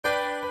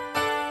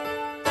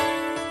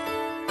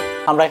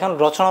আমরা এখন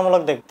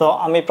রচনামূলক দেখব। তো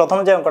আমি প্রথম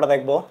যে অঙ্কটা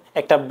দেখব,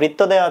 একটা বৃত্ত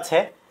দেওয়া আছে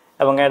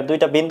এবং এর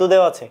দুইটা বিন্দু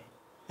দেওয়া আছে।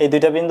 এই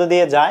দুইটা বিন্দু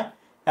দিয়ে যায়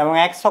এবং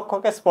x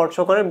অক্ষকে স্পর্শ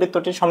করে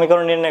বৃত্তটির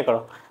সমীকরণ নির্ণয়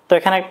করো। তো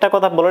এখানে একটা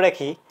কথা বলে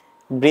রাখি,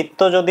 বৃত্ত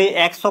যদি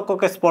x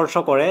অক্ষকে স্পর্শ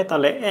করে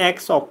তাহলে x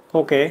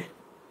অক্ষকে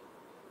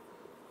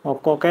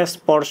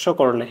স্পর্শ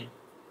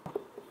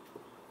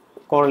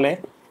করলে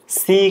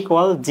c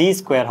ইকুয়াল জি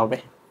স্কোয়ার হবে,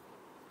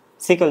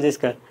 c ইকুয়াল জি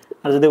স্কোয়ার।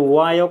 আর যদি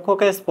y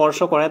অক্ষকে স্পর্শ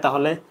করে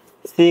তাহলে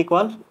c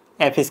ইকুয়াল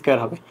f স্কোয়ার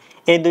হবে।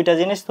 এই দুইটা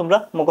জিনিস তোমরা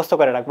মুখস্থ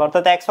করে রাখবে।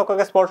 অর্থাৎ x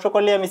অক্ষকে স্পর্শ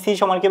করলে আমি c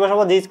সমান কি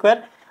বসাবো, জি স্কোয়ার,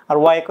 আর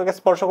y অক্ষকে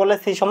স্পর্শ করলে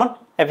c সমান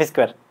f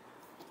স্কোয়ার।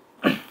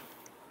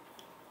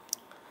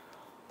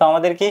 তো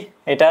আমাদের কি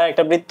এটা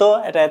একটা বৃত্ত,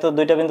 এটা এত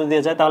দুইটা বিন্দু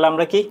দিয়ে যায়, তাহলে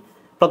আমরা কি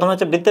প্রথমে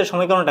হচ্ছে বৃত্তের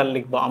সমীকরণটা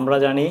লিখবো। আমরা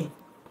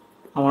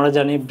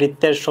জানি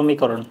বৃত্তের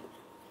সমীকরণ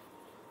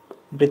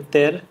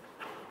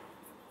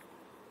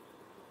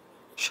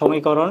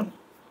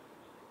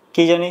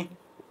কি জানি,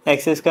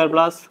 x square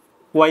plus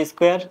Y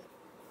square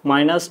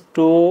minus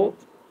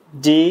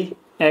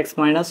 2gx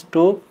minus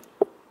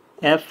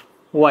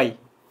 2fy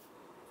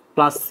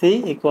plus C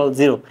equal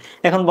 0।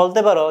 এখন বলতে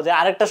পারো যে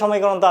আরেকটা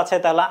সমীকরণ তো আছে,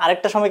 তাহলে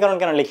আরেকটা সমীকরণ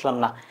কেন লিখলাম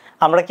না?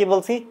 আমরা কি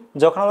বলছি,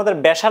 যখন আমাদের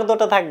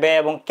ব্যাসার্ধটা থাকবে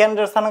এবং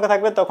কেন্দ্রের স্থানাঙ্ক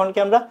থাকবে তখন কি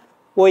আমরা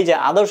ওই যে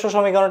আদর্শ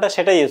সমীকরণটা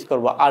সেটা ইউজ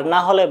করব, আর না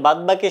হলে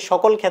বাদবাকি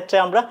সকল ক্ষেত্রে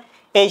আমরা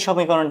এই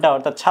সমীকরণটা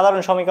অর্থাৎ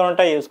সাধারণ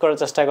সমীকরণটা ইউজ করার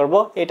চেষ্টা করব।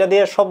 এটা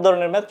দিয়ে সব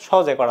ধরনের ম্যাথ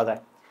সহজে করা যায়।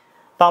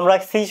 তো আমরা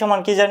সি সমান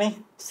কি জানি,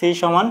 সি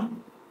সমান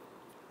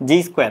জি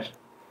স্কোয়ার।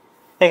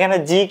 এখানে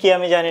জি কি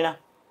আমি জানি না,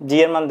 জি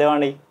এর মান দেওয়া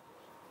নেই,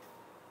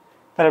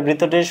 তাহলে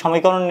বৃত্তটির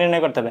সমীকরণ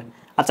নির্ণয় করতে হবে।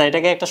 আচ্ছা,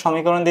 এটাকে একটা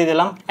সমীকরণ দিয়ে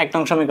দিলাম, 1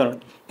 নং সমীকরণ।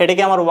 এটা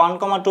কি আমার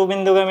 1,2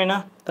 বিন্দুগামী না?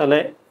 তাহলে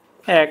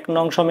 1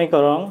 নং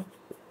সমীকরণ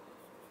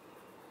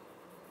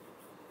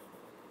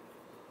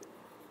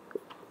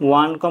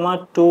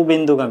 1,2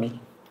 বিন্দুগামী।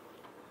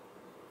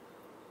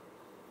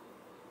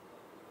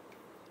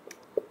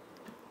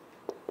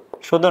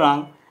 সুতরাং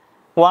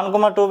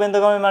 1,2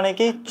 বিন্দুগামী মানে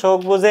কি, চোখ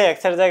বুঝে x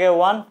এর জায়গায়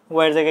 1,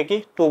 y এর জায়গায় কি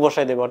 2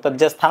 বসাই দেব, অর্থাৎ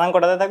যে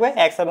স্থানাঙ্কটাতে থাকবে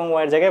x এবং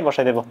y এর জায়গায়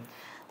বসাই দেব।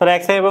 তাহলে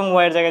x এবং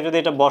y এর জায়গায় যদি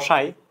এটা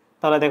বসাই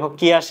তাহলে দেখো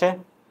কি আসে,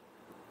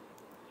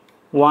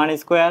 1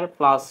 square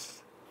plus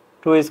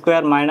 2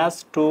 square minus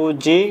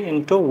 2g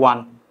into 1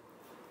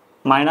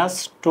 minus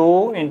 2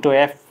 into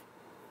F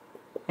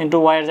into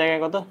y এর জায়গায়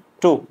কত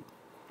 2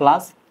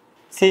 প্লাস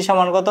c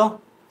সমান কত,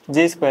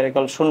 জি স্কোয়ার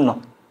ইকুয়াল 0,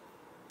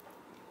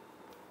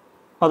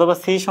 অথবা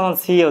c সমান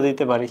c ও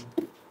দিতে পারি,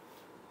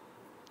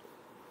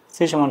 c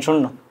সমান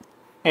 0।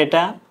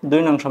 এটা 2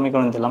 নং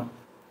সমীকরণ দিলাম।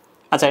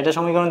 আচ্ছা, এটা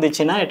সমীকরণ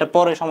দিচ্ছি না, এটা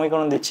পরে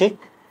সমীকরণ দিচ্ছি।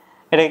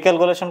 এটাকে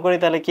ক্যালকুলেশন করি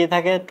তাহলে কি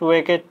থাকে, 2a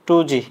কে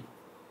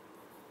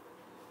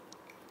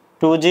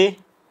 2g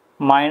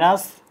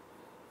minus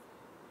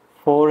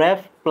 4f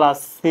plus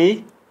c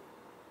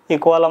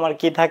equal আমার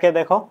কি থাকে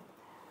দেখো,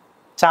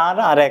 4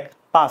 আর 1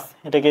 5,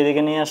 এটাকে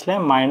এদিকে নিয়ে আসলে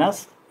মাইনাস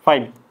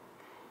 5।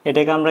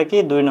 এটাকে আমরা কি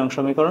 2 নং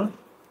সমীকরণ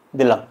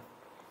দিলাম।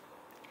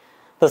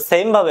 তো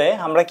সেম ভাবে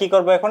আমরা কি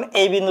করব, এখন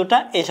এই বিন্দুটা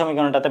এই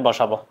সমীকরণটাতে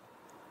বসাবো।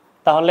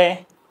 তাহলে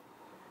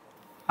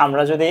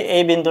আমরা যদি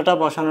এই বিন্দুটা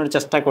বসানোর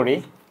চেষ্টা করি,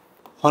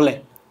 হলে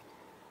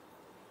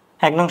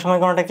 1 নং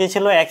সমীকরণটা কি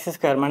ছিল, x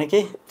স্কোয়ার মানে কি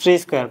 3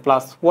 স্কোয়ার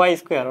প্লাস y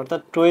স্কোয়ার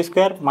অর্থাৎ 2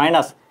 স্কোয়ার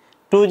মাইনাস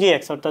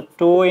 2gx অর্থাৎ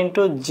 2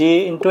 ইন্টু জি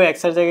ইন্টু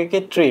এক্স এর জায়গায় কি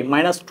 3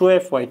 minus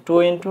 2fy 2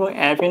 into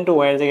F into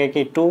Y এর জায়গায়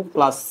কি 2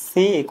 প্লাস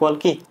সি ইকুয়াল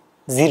কি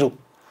 0।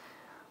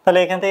 তাহলে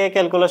এখান থেকে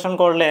ক্যালকুলেশন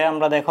করলে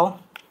আমরা দেখো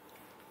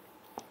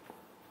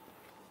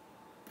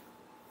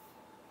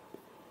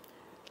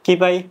কি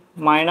পাই,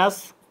 মাইনাস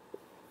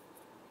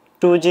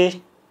 2g।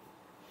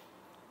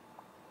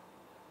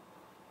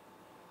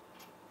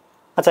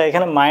 আচ্ছা,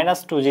 এখানে মাইনাস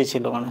 2g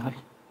ছিল মনে হয়,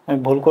 আমি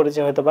ভুল করেছি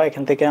হয়তো বা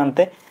এখান থেকে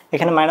আনতে,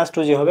 এখানে মাইনাস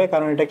 2g হবে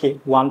কারণ এটা কি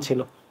 1 ছিল,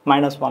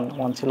 মাইনাস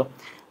 1 ছিল।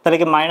 তাহলে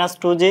কি minus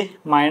 2g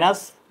minus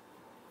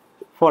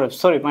 4f,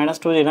 sorry minus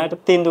 2g না, এটা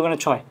 3 দুগুণে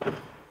 6,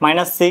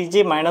 minus 6g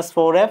minus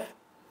 4f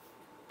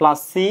plus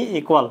c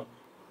equal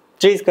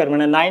 3 square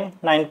মানে 9,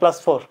 9 প্লাস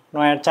 4,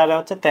 9 আর 4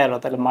 হচ্ছে 13,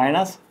 তাহলে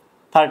মাইনাস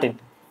 13।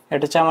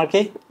 এটা হচ্ছে আমার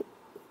কি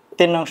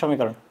 3 নং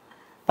সমীকরণ।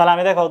 তাহলে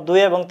আমি দেখো 2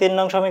 এবং 3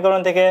 নং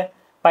সমীকরণ থেকে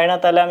পাই না,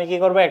 তাহলে আমি কি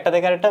করব, একটা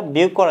থেকে আরেকটা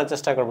বিয়োগ করার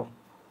চেষ্টা করব।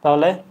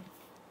 তাহলে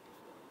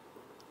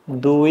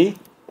 2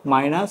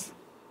 মাইনাস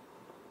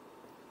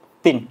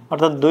 3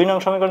 অর্থাৎ 2 নং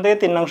সমীকরণ থেকে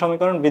 3 নং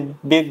সমীকরণ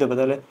বিয়োগ দেবো।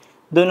 তাহলে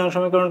 2 নং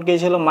সমীকরণ কি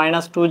ছিল,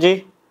 minus 2g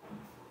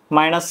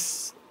minus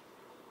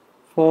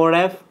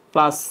 4f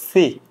plus c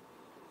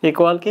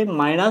equal কি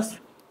মাইনাস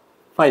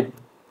 5।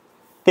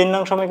 3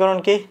 নং সমীকরণ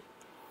কি,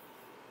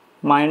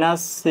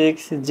 minus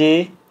 6g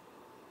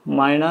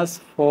minus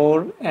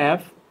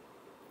 4f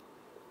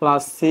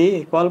plus C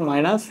equal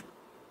minus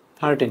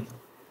 13।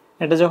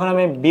 এটা যখন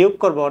আমি বিয়োগ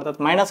করব অর্থাৎ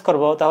মাইনাস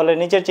করব তাহলে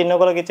নিচের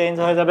চিহ্নগুলো কি চেঞ্জ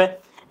হয়ে যাবে,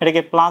 এটা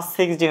কি প্লাস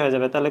 6g হয়ে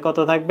যাবে, তাহলে কত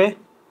থাকবে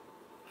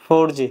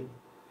 4g।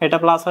 এটা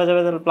প্লাস হয়ে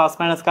যাবে, তাহলে প্লাস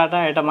মাইনাস কাটা,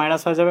 এটা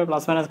মাইনাস হয়ে যাবে,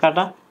 প্লাস মাইনাস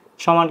কাটা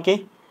সমান কি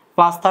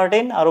প্লাস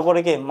 13 আর উপরে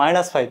কি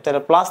মাইনাস 5।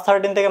 তাহলে প্লাস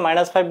 13 থেকে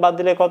মাইনাস 5 বাদ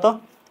দিলে কত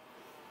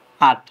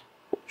 8।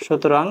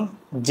 সুতরাং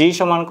জি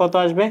সমান কত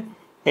আসবে,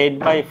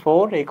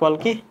 8/4 ইকুয়াল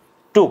কি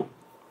 2।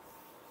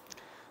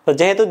 তো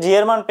যেহেতু জি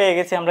এর মান পেয়ে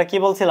গেছি, আমরা কি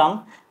বলছিলাম,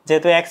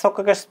 যেহেতু এক্স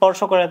অক্ষকে স্পর্শ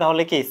করে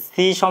তাহলে কি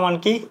সি সমান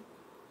কি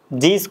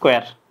জি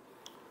স্কোয়ার।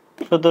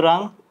 সুতরাং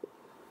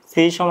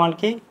সি সমান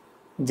কি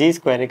জি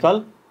স্কোয়ার ইকুয়াল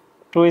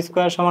 2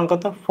 স্কোয়ার সমান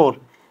কত 4।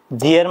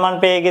 জি এর মান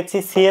পেয়ে গেছি,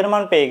 সি এর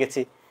মান পেয়ে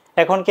গেছি।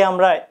 এখন কি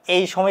আমরা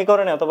এই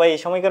সমীকরণে অথবা এই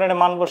সমীকরণে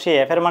মান বসিয়ে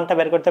এফ এর মানটা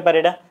বের করতে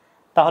পারি না?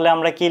 তাহলে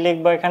আমরা কি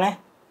লিখবো এখানে,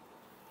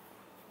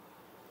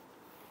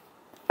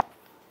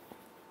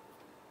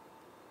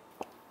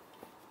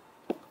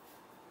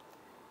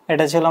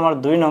 এটা ছিল আমার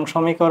 2 নং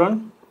সমীকরণ,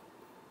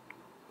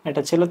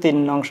 এটা ছিল 3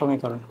 নং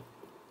সমীকরণ।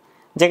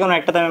 যে কোনো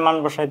একটাতে আমি মান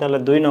বসাই তাহলে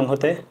 2 নং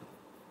হতে,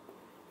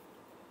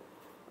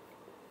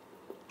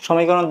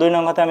 সমীকরণ 2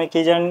 নং হতে আমি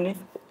কি জানি,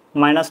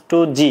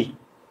 -2g,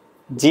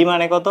 জি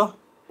মানে কত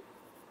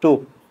 2,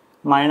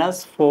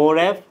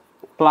 -4f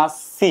প্লাস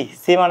সি,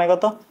 সি মানে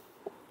কত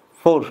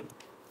 4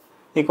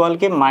 ইকুয়াল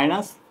কি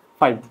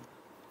 -5।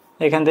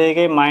 এখান থেকে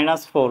কি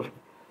 -4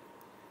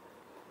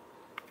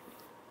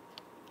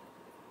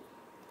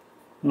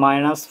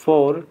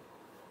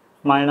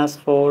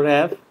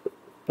 -4f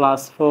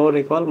প্লাস 4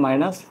 ইকুয়াল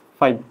 -5,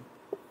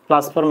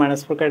 +4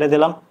 -4 কেটে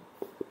দিলাম।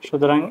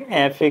 সুতরাং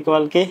f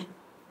ইকুয়াল কি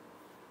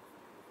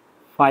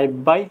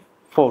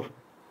 5/4।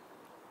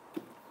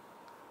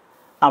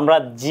 আমরা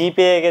জি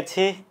পেয়ে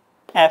গেছি,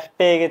 এফ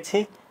পেয়ে গেছি,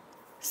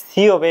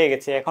 সিও পেয়ে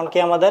গেছি। এখন কি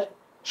আমাদের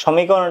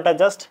সমীকরণটা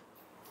জাস্ট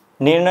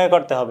নির্ণয়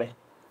করতে হবে।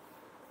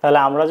 তাহলে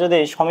আমরা যদি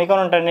এই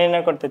সমীকরণটা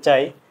নির্ণয় করতে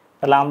চাই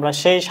তাহলে আমরা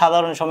সেই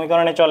সাধারণ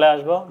সমীকরণে চলে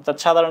আসব। অর্থাৎ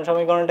সাধারণ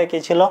সমীকরণটা কি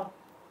ছিল,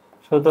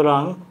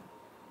 সুতরাং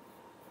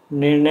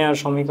নির্ণয়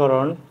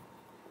সমীকরণ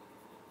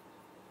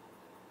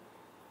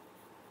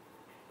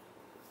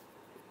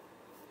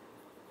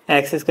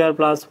x²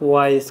 +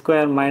 y²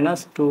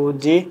 -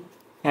 2g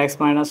x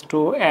 -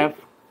 2f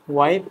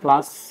y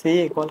 + c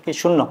 = কি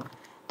 0।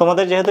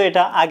 তোমাদের যেহেতু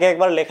এটা আগে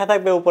একবার লেখা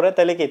থাকবে উপরে,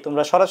 তাহলে কি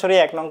তোমরা সরাসরি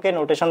 1 নংকে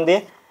নোটেশন দিয়ে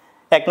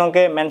 1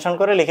 নংকে মেনশন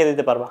করে লিখে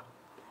দিতে পারবা।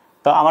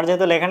 তো আমার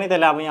যেহেতু লেখা নেই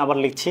তাহলে আমি আবার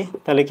লিখছি।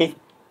 তাহলে কি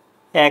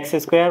x²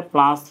 +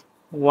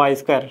 y²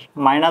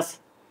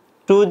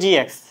 -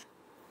 2gx,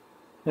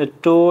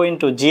 2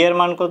 * g এর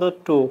মান কত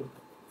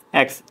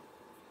 2x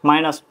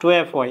 -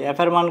 2fy, f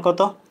এর মান কত,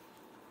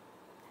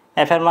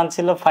 f এর মান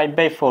ছিল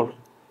 5/4,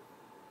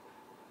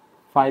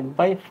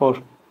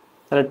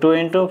 তাহলে 2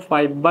 *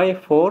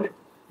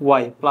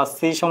 5/4y প্লাস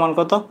c সমান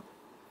কত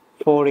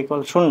 4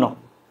 = 0।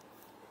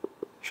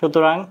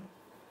 সুতরাং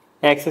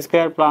x²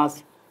 +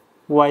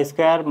 y²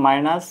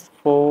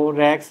 -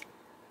 4x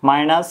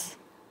minus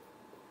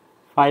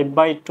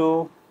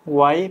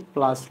 5/2y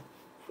plus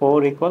 4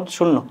 =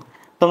 0।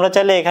 তোমরা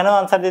চাইলে এখানেও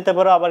আনসার দিতে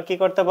পারো, আবার কি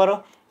করতে পারো,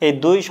 এই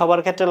 2 সবার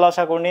ক্ষেত্রে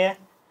লসাগু নিয়ে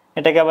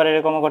এটাকে আবার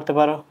এরকমও করতে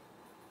পারো,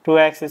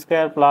 2x²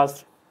 +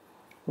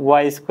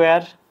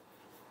 y²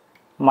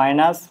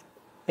 minus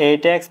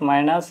 8x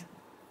minus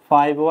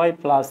 5y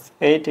plus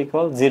 8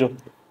 = 0।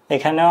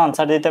 এখানেও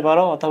আনসার দিতে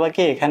পারো অথবা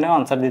কি এখানেও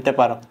আনসার দিতে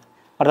পারো।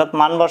 অর্থাৎ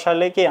মান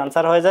বসালে কি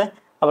আনসার হয়ে যায়,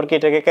 আবার কি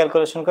এটাকে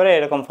ক্যালকুলেশন করে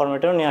এরকম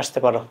ফরম্যাটেও নিয়ে আসতে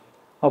পারো।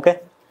 ওকে,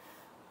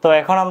 তো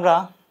এখন আমরা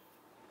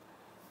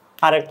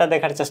আরেকটা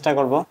দেখার চেষ্টা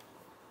করব।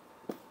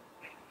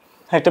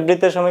 একটা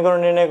বৃত্তের সমীকরণ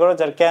নির্ণয় করো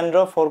যার কেন্দ্র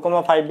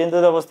 4,5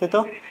 বিন্দুতে অবস্থিত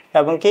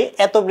এবং কি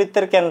এত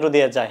বৃত্তের কেন্দ্র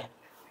দিয়ে যায়।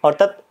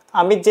 অর্থাৎ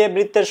আমি যে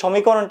বৃত্তের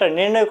সমীকরণটা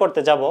নির্ণয়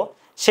করতে যাব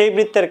সেই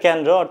বৃত্তের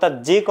কেন্দ্র অর্থাৎ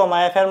জি,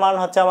 এফ এর মান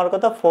হচ্ছে আমার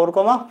কত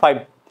 4,5।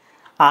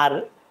 আর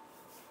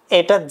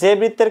এটা যে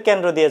বৃত্তের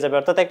কেন্দ্র দিয়ে যাবে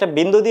অর্থাৎ একটা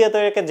বিন্দু দিয়ে তো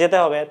একে যেতে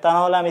হবে,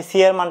 তাহলে আমি সি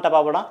এর মানটা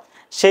পাবো না।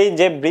 সেই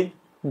যে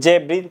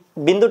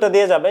বিন্দুটা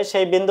দিয়ে যাবে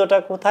সেই বিন্দুটা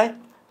কোথায়,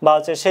 বা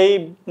হচ্ছে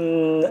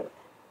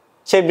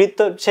সেই বৃত্ত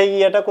সেই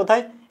ইয়েটা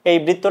কোথায়, এই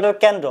বৃত্তটার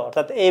কেন্দ্র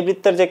অর্থাৎ এই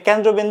বৃত্তের যে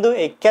কেন্দ্রবিন্দু,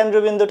 এই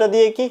কেন্দ্রবিন্দুটা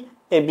দিয়ে কি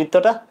এই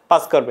বৃত্তটা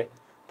পাস করবে।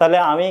 তাহলে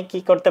আমি কি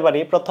করতে পারি,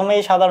 প্রথমে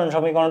এই সাধারণ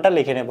সমীকরণটা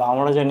লিখে নেব।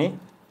 আমরা জানি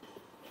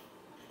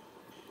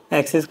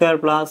x² +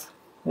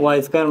 y²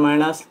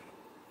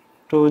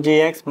 -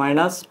 2gx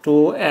 -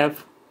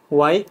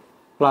 2fy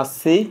plus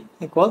c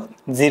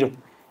 = 0।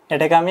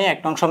 এটাকে আমি 1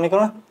 নং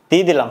সমীকরণ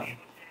দিয়ে দিলাম।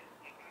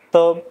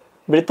 তো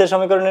বৃত্তের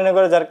সমীকরণ নির্ণয়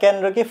করে যার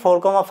কেন্দ্র কি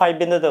 4,5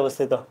 বিন্দুতে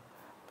অবস্থিত।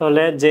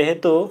 তাহলে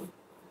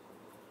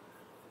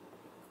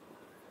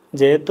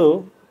যেহেতু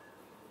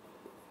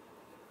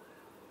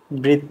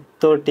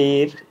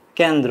বৃত্তটির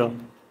কেন্দ্র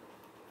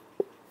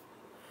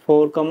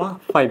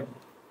 4,5,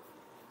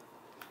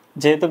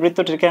 যেহেতু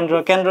বৃত্তটির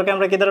কেন্দ্রকে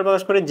আমরা কি দ্বারা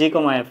প্রকাশ করি, জি,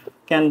 এফ,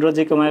 কেন্দ্র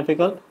জি, এফ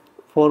 =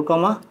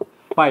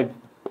 4,5।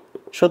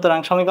 সুতরাং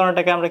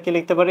সমীকরণটাকে আমরা কি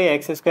লিখতে পারি,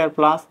 x² +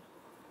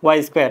 y²,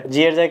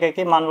 জি এর জায়গায়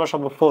কি মান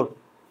বসাবো 4 -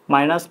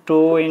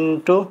 2 ×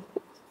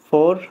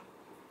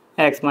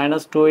 4x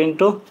 - 2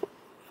 ×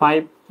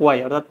 5y,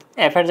 অর্থাৎ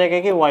f এর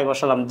জায়গায় কি y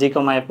বসালাম, জি,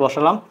 এফ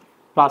বসালাম,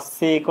 প্লাস c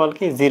 =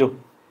 কি 0।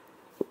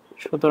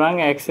 সুতরাং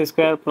x² +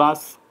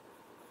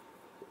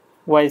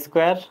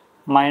 y²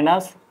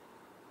 minus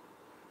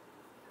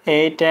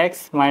 8x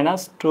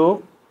minus 2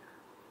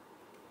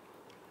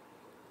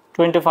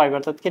 25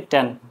 অর্থাৎ কি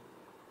 10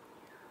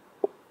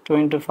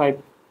 25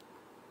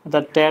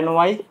 অর্থাৎ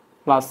 10y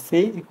plus c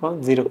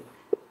 = 0।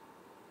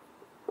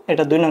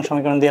 এটা 2 নং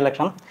সমীকরণ দিয়ে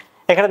লিখলাম।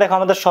 এখানে দেখো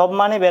আমাদের সব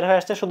মানই বের হয়ে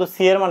আসছে, শুধু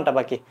সি এর মানটা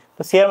বাকি।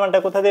 তো সি এর মানটা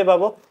কোথা দিয়ে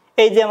পাবো?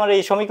 এই যে আমার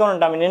এই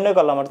সমীকরণটা আমি নির্ণয়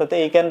করলাম, অর্থাৎ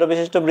এই কেন্দ্র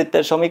বিশিষ্ট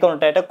বৃত্তের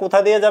সমীকরণটা, এটা কোথা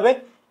দিয়ে যাবে?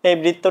 এই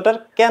বৃত্তটার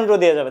কেন্দ্র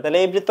দিয়ে যাবে। তাহলে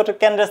এই বৃত্তটার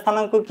কেন্দ্রের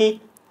স্থানাঙ্ক কি?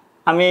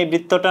 আমি এই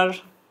বৃত্তটার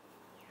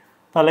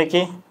তাহলে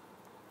কি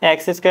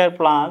x square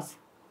plus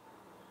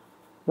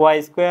Y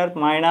square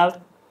minus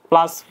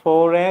plus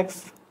 4x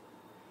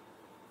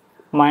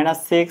minus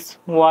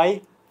 6y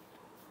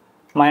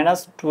minus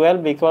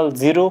 12 equal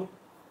 0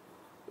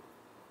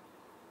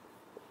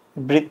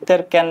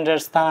 বৃত্তের কেন্দ্রের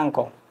স্থানাঙ্ক।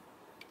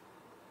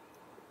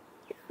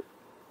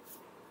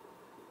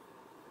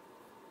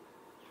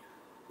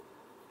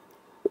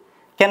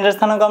 কেন্দ্রের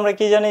স্থানাঙ্ক আমরা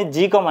কি জানি?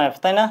 জি কমা এফ,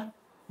 তাই না?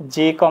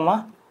 জি কমা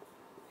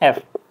এফ।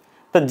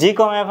 তো জি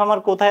কমা এফ আমার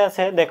কোথায়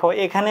আছে? দেখো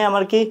এখানে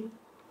আমার কি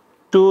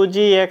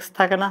 2gx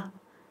থাকে না,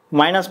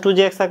 মাইনাস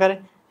 2gx আকারে,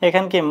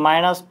 এখানে কি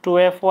মাইনাস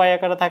 2fy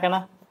আকারে থাকে না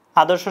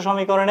আদর্শ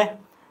সমীকরণে?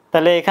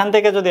 তাহলে এখান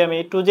থেকে যদি আমি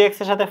 2gx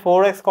এর সাথে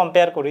 4x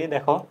কম্পেয়ার করি,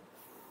 দেখো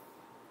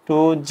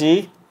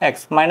 2gx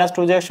মাইনাস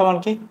 2gx সমান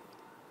কি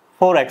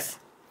 4x,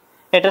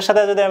 এটার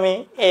সাথে যদি আমি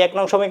এই 1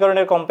 নং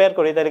সমীকরণের কম্পেয়ার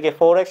করি, তাহলে কি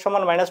 4x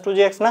সমান মাইনাস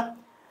 2gx না?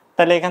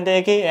 তাহলে এখান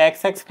থেকে কি x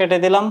x কেটে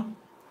দিলাম,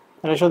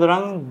 তাহলে সুতরাং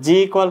g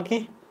ইকুয়াল কি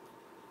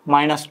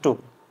মাইনাস 2।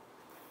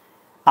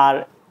 আর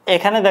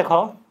এখানে দেখো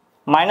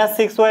মাইনাস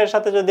 6y এর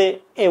সাথে যদি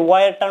এই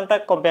y এর টার্মটা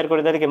কম্পেয়ার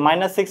করি, তাহলে কি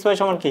মাইনাস 6y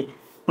সমান কি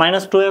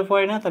মাইনাস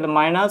 2fy না? তাহলে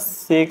minus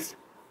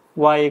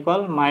 6y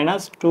equal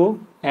minus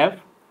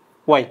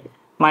 2fy,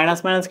 minus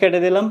minus কেটে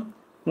দিলাম,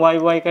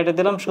 y কেটে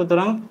দিলাম,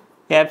 সুতরাং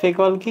f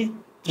ইকুয়াল কি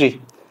 3।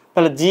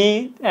 তাহলে g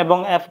এবং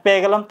f পেয়ে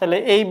গেলাম। তাহলে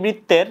এই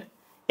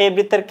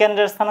বৃত্তের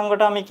কেন্দ্রের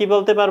স্থানাঙ্কটা আমি কি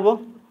বলতে পারবো?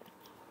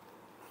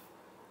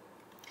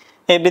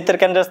 এই বৃত্তের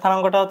কেন্দ্রের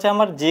স্থানাঙ্কটা হচ্ছে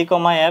আমার g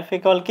কমা f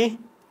ইকুয়াল কি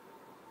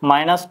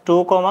মাইনাস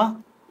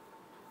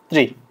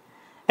 2,3।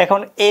 এখন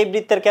এই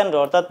বৃত্তের কেন্দ্র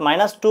অর্থাৎ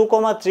মাইনাস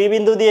 2,3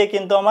 বিন্দু দিয়ে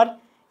কিন্তু আমার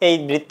এই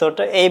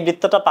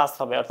বৃত্তটা পাস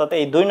হবে, অর্থাৎ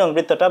এই 2 নং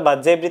বৃত্তটা বা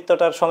যে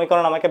বৃত্তটার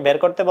সমীকরণ আমাকে বের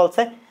করতে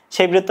বলছে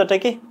সেই বৃত্তটা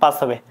কি পাস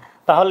হবে।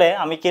 তাহলে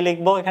আমি কি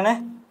লিখবো এখানে?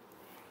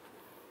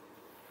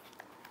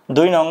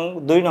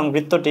 2 নং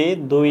বৃত্তটি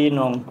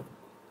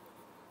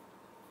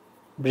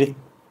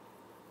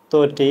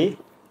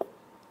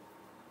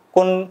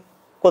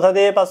কোথা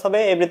দিয়ে পাস হবে?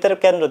 এই বৃত্তের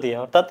কেন্দ্র দিয়ে,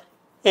 অর্থাৎ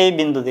এই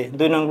বিন্দু দিয়ে।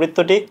 2 নং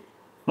বৃত্তটি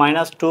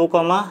মাইনাস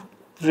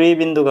 2,3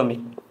 বিন্দুগামী।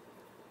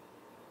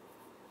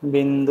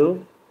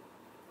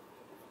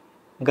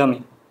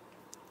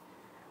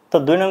 তো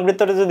 2 নং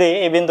বৃত্তটি যদি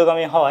এই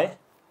বিন্দুগামী হয়,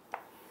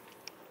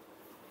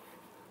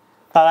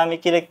 তাহলে আমি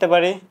কি লিখতে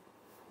পারি?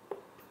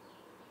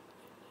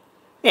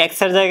 x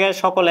এর জায়গায়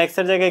x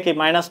এর জায়গায় কি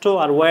মাইনাস 2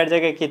 আর y এর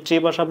জায়গায় কি 3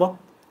 বসাবো।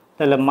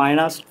 তাহলে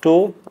minus 2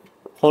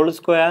 whole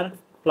square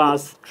plus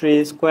 3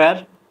 square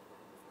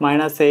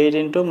minus 8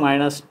 into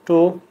minus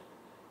 2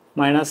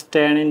 minus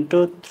 10 into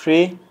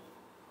 3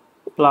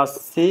 plus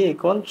C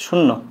equal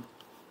 0।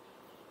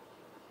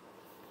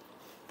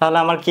 তাহলে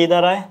আমার কি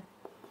দাঁড়ায়?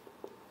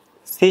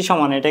 সি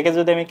সমান, এটাকে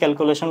যদি আমি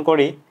ক্যালকুলেশন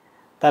করি,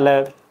 তাহলে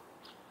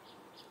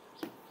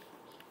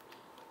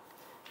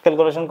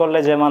ক্যালকুলেশন করলে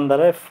যে মান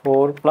দাঁড়ায়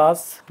 4 plus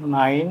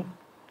 9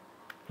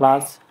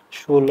 plus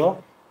 16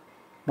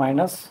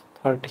 minus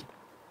 30,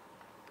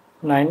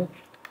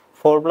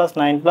 4 plus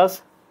 9 plus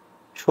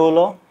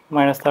 16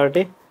 minus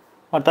 30,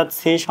 অর্থাৎ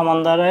সি সমান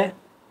দাঁড়ায়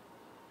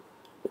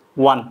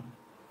 1,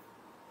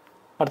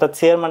 অর্থাৎ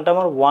সি এর মানটা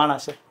আমার 1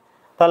 আসে।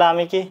 তাহলে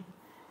আমি কি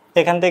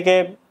এখান থেকে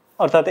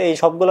অর্থাৎ এই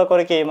সবগুলো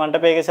করে কি এই মানটা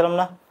পেয়ে গেছিলাম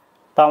না?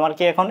 তো আমার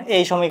কি এখন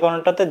এই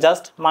সমীকরণটাতে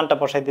জাস্ট মানটা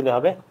বসাই দিলে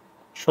হবে।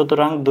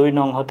 সুতরাং 2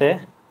 নং হতে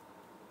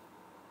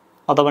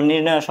অথবা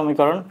নির্ণয়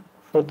সমীকরণ,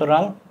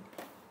 সুতরাং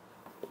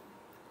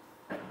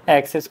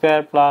x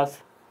square plus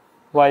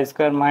Y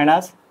square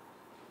minus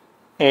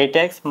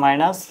 8x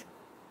minus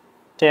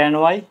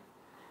 10y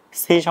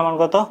C সমান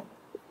কত?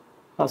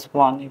 Plus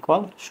 1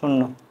 equal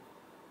 0।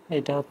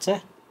 এটা হচ্ছে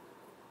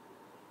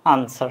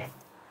আনসার।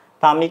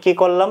 তা আমি কি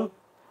করলাম?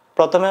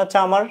 প্রথমে হচ্ছে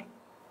আমার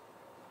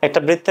একটা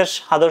বৃত্তের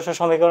আদর্শ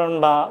সমীকরণ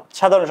বা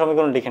সাধারণ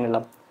সমীকরণ লিখে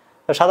নিলাম।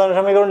 তো সাধারণ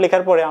সমীকরণ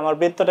লেখার পরে আমার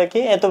বৃত্তটা কি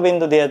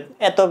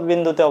এত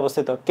বিন্দুতে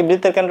অবস্থিত, কি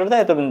বৃত্তের কেন্দ্রটা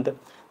এত বিন্দুতে।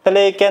 তাহলে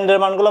এই কেন্দ্রের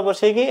মানগুলো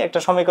বসিয়ে কি একটা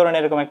সমীকরণ,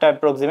 এরকম একটা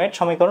অ্যাপ্রক্সিমেট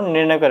সমীকরণ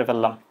নির্ণয় করে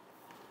ফেললাম।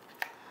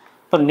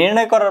 তো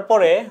নির্ণয় করার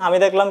পরে আমি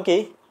দেখলাম কি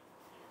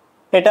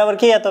এটা আবার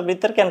কি এত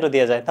বৃত্তের কেন্দ্র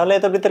দিয়ে যায়। তাহলে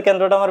এত বৃত্তের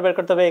কেন্দ্রটা আমার বের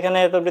করতে হবে। এখানে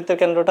এত বৃত্তের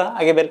কেন্দ্রটা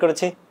আগে বের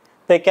করেছি,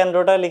 তো এই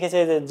কেন্দ্রটা লিখেছি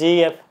যে জি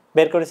এফ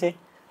বের করেছি।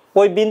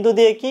 ওই বিন্দু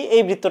দিয়ে কি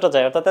এই বৃত্তটা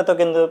যায়, অর্থাৎ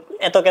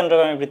এত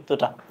কেন্দ্রগামী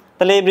বৃত্তটা।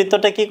 তাহলে এই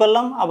বৃত্তটা কি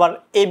করলাম, আবার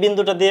এই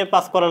বিন্দুটা দিয়ে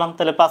পাস করালাম।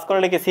 তাহলে পাস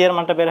করলে কি সি এর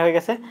মানটা বের হয়ে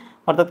গেছে,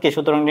 অর্থাৎ কি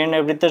সুতরাং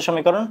নির্ণয় বৃত্তের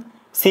সমীকরণ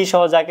সি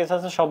সহ যা কিছু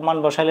আছে সব মান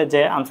বসাইলে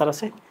যে আনসার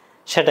আছে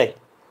সেটাই।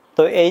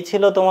 তো এই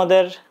ছিল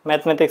তোমাদের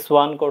ম্যাথমেটিক্স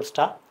 1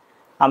 কোর্সটা।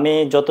 আমি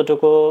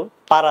যতটুকু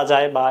পারা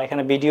যায়, বা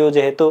এখানে ভিডিও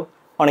যেহেতু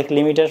অনেক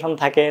লিমিটেশন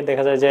থাকে,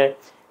 দেখা যায় যে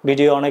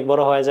ভিডিও অনেক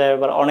বড় হয়ে যায়,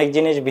 আবার অনেক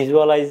জিনিস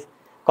ভিজুয়ালাইজ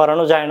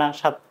করানো যায় না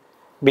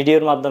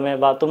ভিডিওর মাধ্যমে,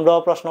 বা তোমরাও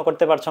প্রশ্ন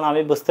করতে পারছো না,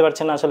 আমি বুঝতে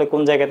পারছি না আসলে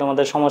কোন জায়গায়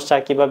তোমাদের সমস্যা,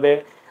 কিভাবে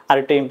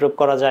আরেকটু ইমপ্রুভ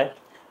করা যায়।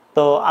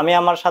 তো আমি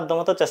আমার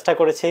সাধ্যমতো চেষ্টা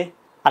করেছি,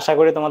 আশা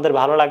করি তোমাদের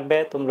ভালো লাগবে,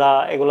 তোমরা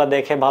এগুলা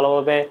দেখে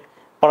ভালোভাবে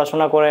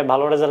পড়াশোনা করে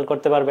ভালো রেজাল্ট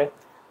করতে পারবে।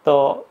 তো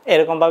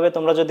এরকমভাবে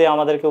তোমরা যদি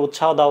আমাদেরকে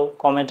উৎসাহ দাও,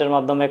 কমেন্টের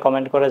মাধ্যমে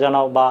কমেন্ট করে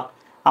জানাও বা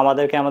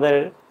আমাদেরকে আমাদের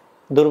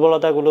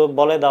দুর্বলতাগুলো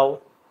বলে দাও,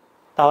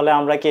 তাহলে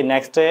আমরা কি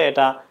নেক্সটে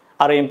এটা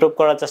আরও ইমপ্রুভ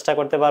করার চেষ্টা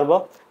করতে পারবো।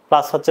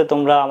 প্লাস হচ্ছে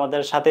তোমরা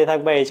আমাদের সাথেই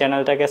থাকবে, এই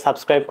চ্যানেলটাকে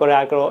সাবস্ক্রাইব করে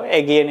আরও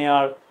এগিয়ে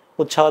নেওয়ার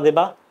উৎসাহ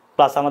দিবা।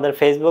 প্লাস আমাদের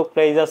ফেসবুক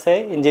পেজ আছে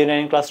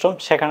ইঞ্জিনিয়ারিং ক্লাসরুম,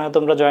 সেখানেও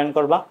তোমরা জয়েন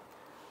করবা।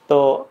 তো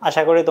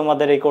আশা করি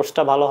তোমাদের এই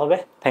কোর্সটা ভালো হবে।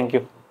 Thank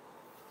you.